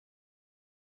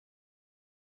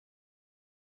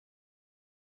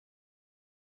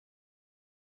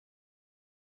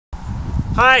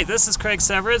Hi, this is Craig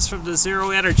Severance from the Zero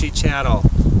Energy Channel.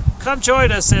 Come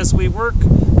join us as we work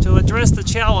to address the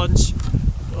challenge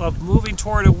of moving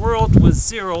toward a world with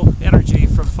zero energy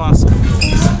from fossil fuels.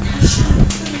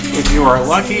 If you are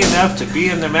lucky enough to be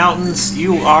in the mountains,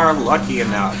 you are lucky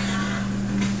enough.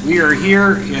 We are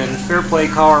here in Fairplay,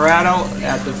 Colorado,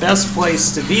 at the best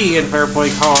place to be in Fairplay,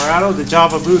 Colorado, the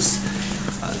Java Moose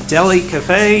Deli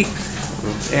Cafe,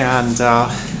 and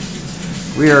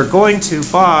we are going to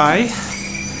buy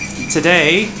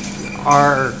today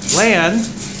our land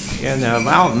in the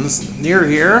mountains near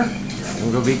here,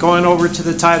 and we'll be going over to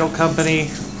the title company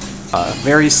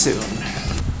very soon.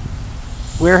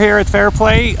 We're here at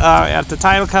Fairplay at the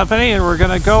title company, and we're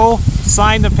going to go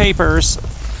sign the papers.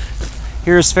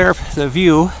 Here's the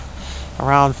view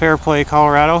around Fairplay,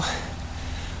 Colorado,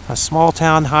 a small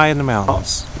town high in the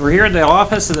mountains. We're here in the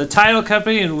office of the title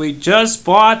company, and we just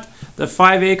bought the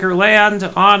 5-acre land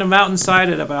on a mountainside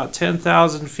at about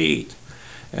 10,000 feet.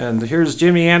 And here's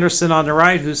Jimmy Anderson on the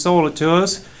right, who sold it to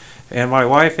us, and my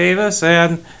wife Avis,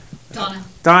 and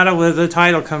Donna with the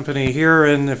title company here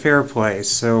in the Fairplay.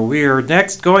 So we are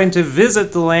next going to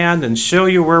visit the land and show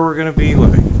you where we're going to be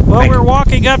living. Well, we're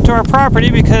walking up to our property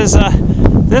because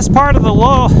this part of the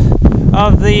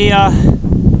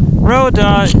road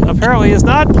apparently is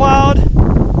not plowed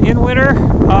in winter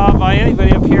by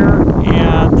anybody up here,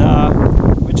 and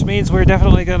which means we're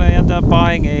definitely going to end up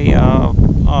buying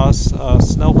a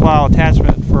snowplow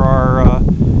attachment for our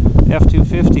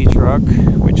F-250 truck,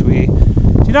 which we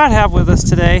do not have with us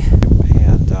today.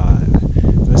 And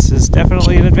this is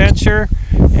definitely an adventure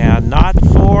and not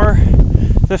for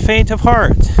the faint of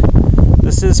heart.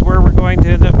 This is where we're going to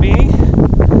end up being.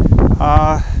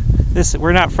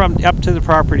 We're not up to the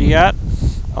property yet.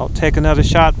 I'll take another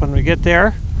shot when we get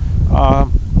there.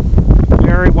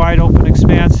 Very wide open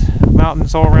expanse,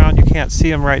 mountains all around. You can't see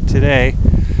them right today.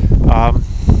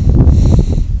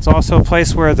 It's also a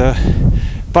place where the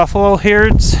buffalo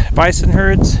herds, bison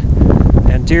herds,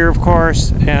 and deer, of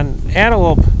course, and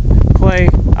antelope play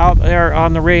out there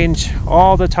on the range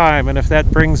all the time. And if that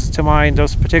brings to mind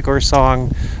this particular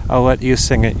song, I'll let you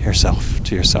sing it yourself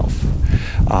to yourself.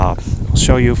 I'll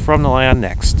show you from the land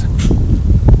next.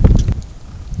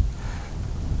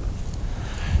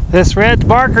 This red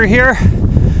marker here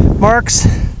marks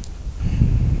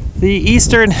the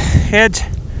eastern edge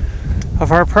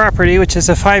of our property, which is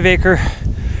a 5-acre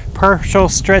partial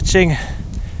stretching a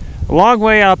long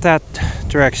way out that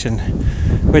direction,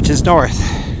 which is north.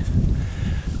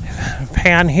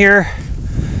 Pan here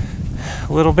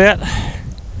a little bit.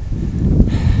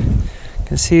 You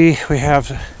can see we have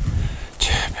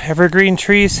evergreen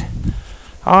trees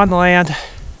on the land.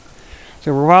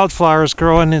 There were wildflowers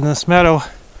growing in this meadow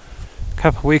a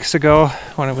couple weeks ago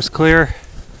when it was clear.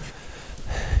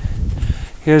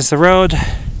 Here's the road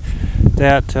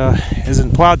that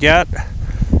isn't plowed yet,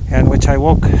 and which I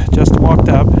just walked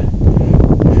up.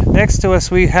 Next to us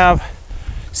we have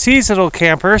seasonal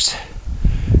campers.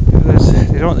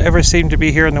 They don't ever seem to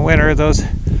be here in the winter. And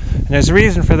there's a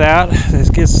reason for that. There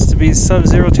gets to be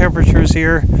sub-zero temperatures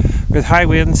here with high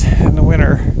winds in the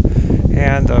winter,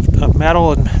 and a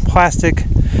metal and plastic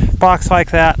box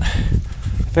like that,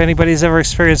 if anybody's ever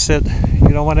experienced it, you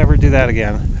don't want to ever do that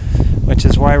again, which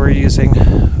is why we're using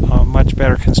much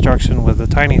better construction with the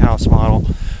tiny house model.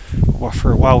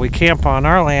 While we camp on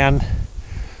our land,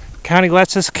 county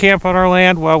lets us camp on our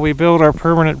land while we build our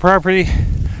permanent property,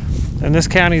 and this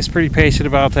county is pretty patient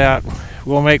about that.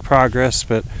 We'll make progress,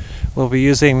 but we'll be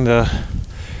using the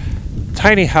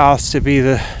tiny house to be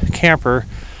the camper.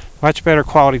 Much better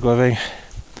quality living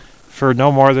for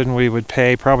no more than we would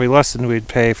pay, probably less than we'd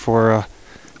pay for a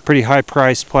pretty high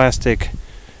priced plastic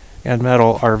and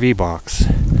metal RV box.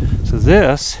 So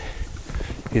this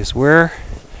is where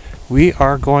we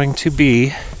are going to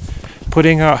be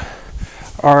putting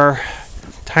our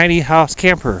tiny house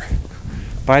camper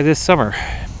by this summer.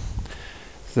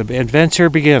 The adventure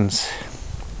begins.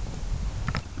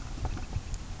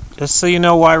 Just so you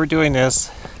know why we're doing this,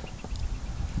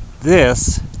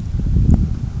 this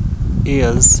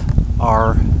is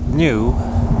our new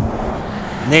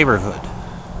neighborhood.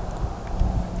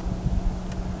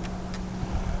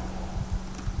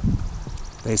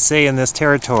 They say in this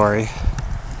territory,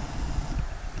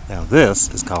 now this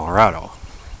is Colorado.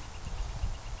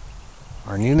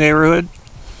 Our new neighborhood,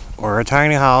 or a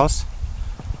tiny house,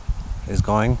 is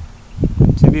going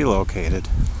to be located.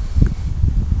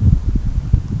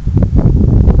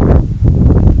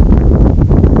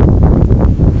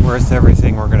 Worth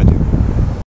everything we're going to do.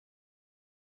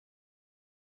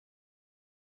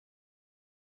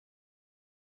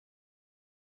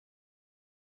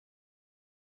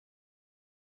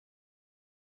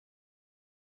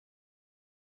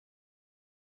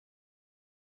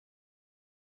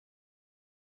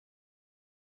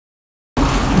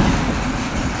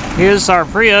 Here's our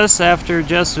Prius after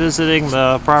just visiting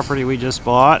the property we just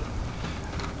bought.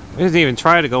 We didn't even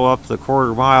try to go up the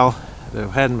quarter mile that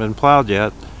hadn't been plowed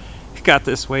yet. We got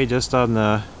this way just on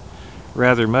the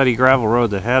rather muddy gravel road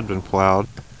that had been plowed.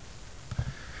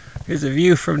 Here's a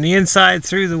view from the inside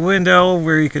through the window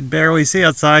where you could barely see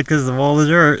outside because of all the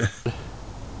dirt.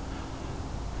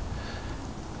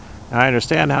 I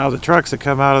understand how the trucks that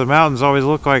come out of the mountains always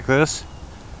look like this.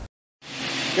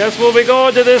 Guess we'll be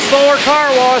going to this solar car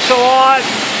wash a lot.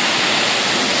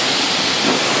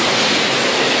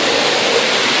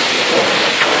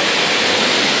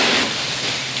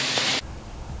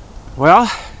 Well,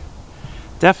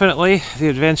 definitely the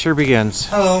adventure begins.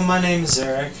 Hello, my name is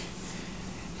Eric.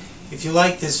 If you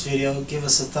like this video, give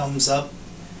us a thumbs up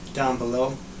down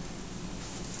below.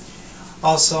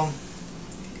 Also,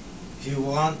 if you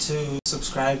want to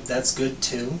subscribe, that's good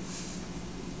too.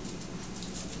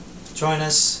 Join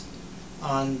us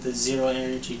on the Zero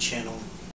Energy channel.